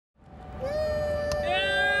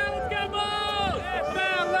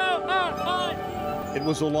It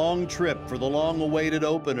was a long trip for the long-awaited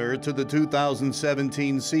opener to the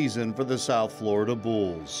 2017 season for the South Florida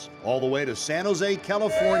Bulls. All the way to San Jose,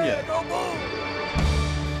 California,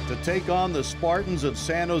 to take on the Spartans of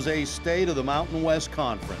San Jose State of the Mountain West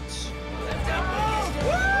Conference.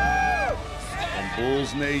 And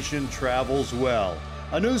Bulls Nation travels well.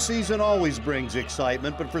 A new season always brings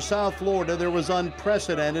excitement, but for South Florida, there was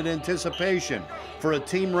unprecedented anticipation for a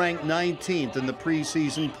team ranked 19th in the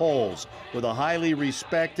preseason polls, with a highly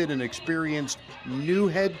respected and experienced new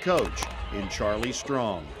head coach in Charlie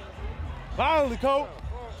Strong. Finally, coach.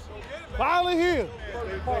 Finally here.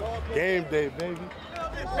 Game day, baby.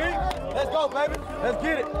 Let's go, baby. Let's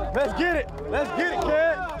get it. Let's get it. Let's get it,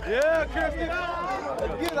 kid. Yeah, Christy.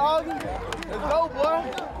 Let's get it, Augie. Let's go,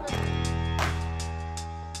 boy.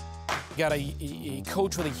 Got a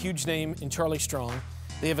coach with a huge name in Charlie Strong.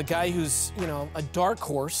 They have a guy who's, a dark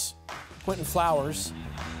horse, Quentin Flowers,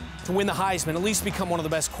 to win the Heisman, at least become one of the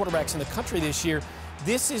best quarterbacks in the country this year.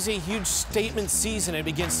 This is a huge statement season. It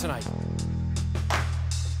begins tonight.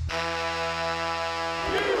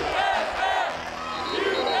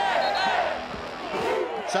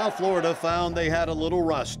 South Florida found they had a little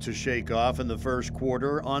rust to shake off in the first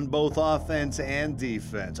quarter on both offense and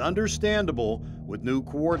defense. Understandable with new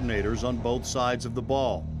coordinators on both sides of the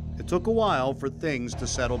ball. It took a while for things to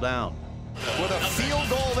settle down. With a field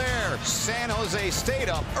goal there, San Jose State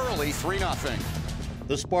up early 3-0.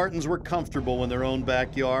 The Spartans were comfortable in their own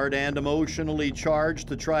backyard and emotionally charged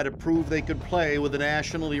to try to prove they could play with a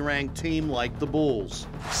nationally ranked team like the Bulls.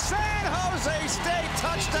 San Jose State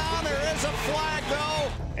touchdown. There is a flag, though.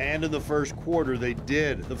 And in the first quarter, they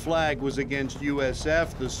did. The flag was against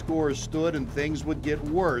USF. The score stood, and things would get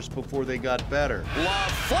worse before they got better.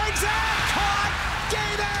 Love flags out. Caught.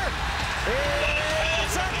 Gator.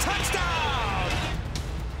 It's a touchdown.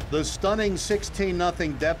 The stunning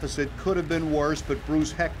 16-0 deficit could have been worse, but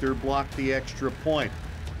Bruce Hector blocked the extra point.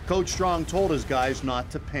 Coach Strong told his guys not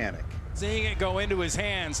to panic. Seeing it go into his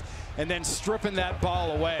hands and then stripping that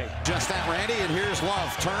ball away. Just that, Randy, and here's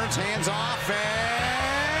Love. Turns, hands off,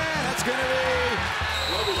 and that's going to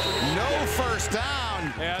be no first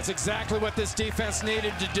down. Yeah, that's exactly what this defense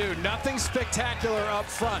needed to do. Nothing spectacular up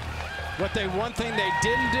front. One thing they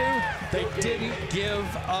didn't do, they didn't give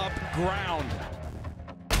up ground.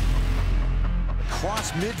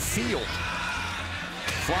 Across midfield.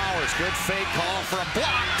 Flowers, good fake, calling for a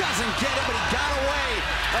block. Doesn't get it, but he got away.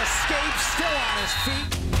 Escapes, still on his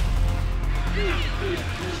feet.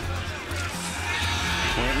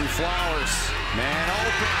 Quentin Flowers, man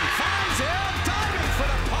open, finds him, diving for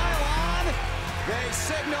the pylon. They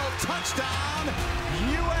signal touchdown,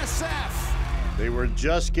 USF. They were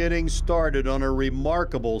just getting started on a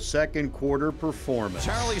remarkable second quarter performance.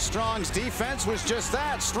 Charlie Strong's defense was just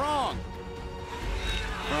that, strong.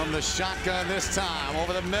 From the shotgun this time,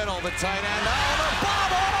 over the middle, the tight end, the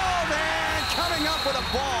bobble, man, coming up with a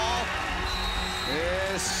ball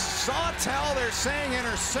is Sawtell. They're saying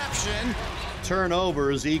interception.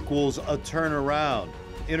 Turnovers equals a turnaround.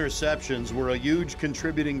 Interceptions were a huge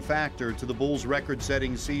contributing factor to the Bulls'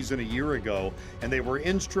 record-setting season a year ago, and they were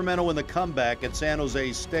instrumental in the comeback at San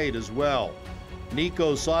Jose State as well.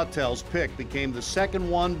 Nico Sawtell's pick became the second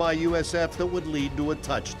one by USF that would lead to a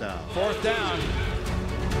touchdown. Fourth down.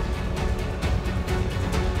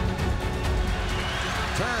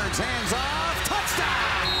 Turns, hands off,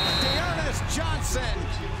 touchdown! Dearness Johnson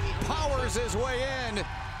powers his way in.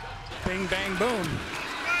 Bing, bang, boom.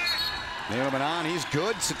 Nailman on, he's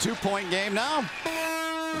good. It's a 2-point game now. And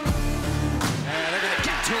they're going to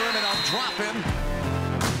get to him, and they'll drop him.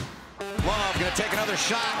 Love going to take another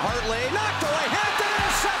shot. Hartley knocked away. Hampton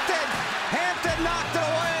intercepted. Hampton knocked it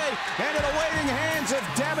away. Into the waiting hands of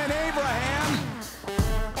Devin Abraham.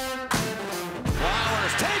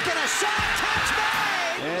 Flowers taking a shot.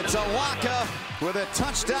 Touchdown! It's a Waka with a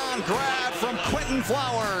touchdown grab from Quentin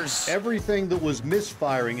Flowers. Everything that was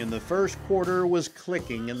misfiring in the first quarter was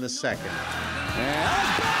clicking in the second.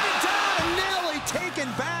 And batted down and nearly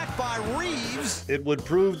taken back by Reeves. It would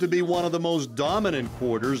prove to be one of the most dominant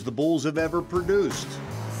quarters the Bulls have ever produced.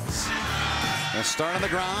 A start on the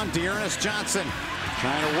ground, Dearness Johnson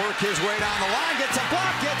trying to work his way down the line, gets a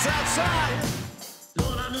block, gets outside.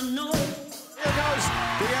 Here goes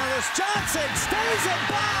Dearness Johnson, stays in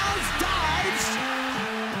bounds, dives.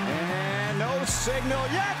 And no signal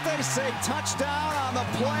yet. They say touchdown on the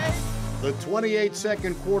play. The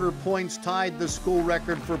 28-second quarter points tied the school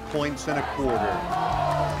record for points in a quarter.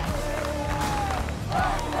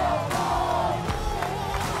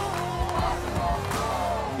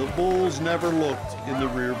 The Bulls never looked in the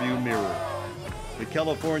rearview mirror. The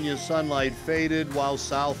California sunlight faded while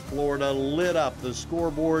South Florida lit up the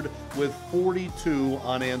scoreboard with 42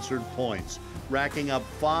 unanswered points, racking up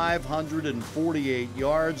 548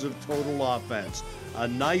 yards of total offense. A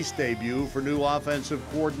nice debut for new offensive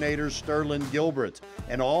coordinator Sterling Gilbert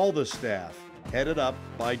and all the staff, headed up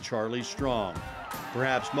by Charlie Strong.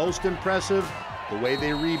 Perhaps most impressive, the way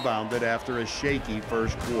they rebounded after a shaky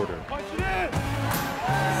first quarter.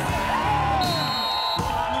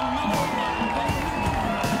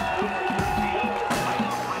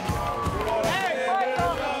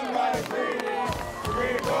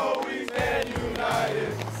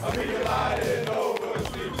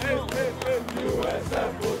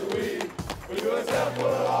 USF for the week. USF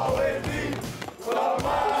will always be. With all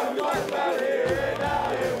my fight out here and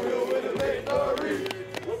now, and we'll win the victory.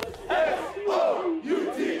 SOUTAFLORIDA. Southwood.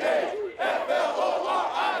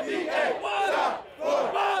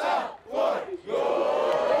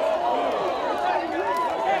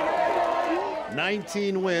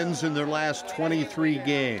 19 wins in their last 23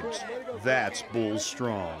 games. That's Bulls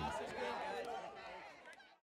strong.